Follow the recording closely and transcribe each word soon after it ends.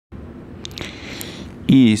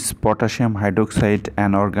Is potassium hydroxide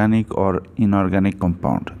an organic or inorganic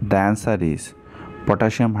compound? The answer is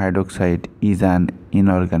potassium hydroxide is an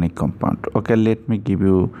inorganic compound. Okay, let me give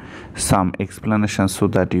you some explanation so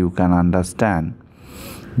that you can understand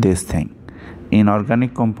this thing. In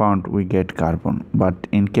organic compound we get carbon, but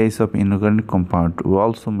in case of inorganic compound we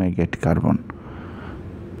also may get carbon,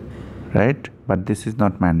 right? But this is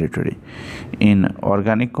not mandatory. In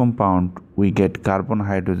organic compound we get carbon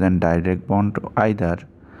hydrogen direct bond, either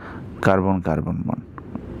carbon carbon bond.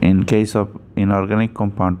 In case of inorganic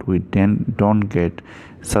compound we then don't get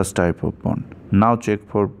such type of bond. Now check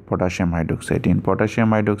for potassium hydroxide. In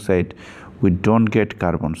potassium hydroxide we don't get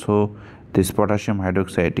carbon, so this potassium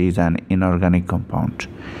hydroxide is an inorganic compound.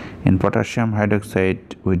 In potassium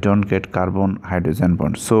hydroxide we don't get carbon hydrogen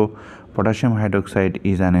bond, so potassium hydroxide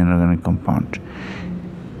is an inorganic compound.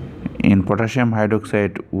 In potassium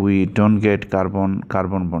hydroxide we don't get carbon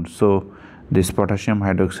carbon bond, so this potassium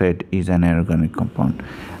hydroxide is an inorganic compound.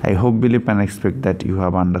 I hope, believe and expect that you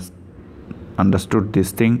have understood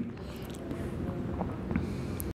this thing.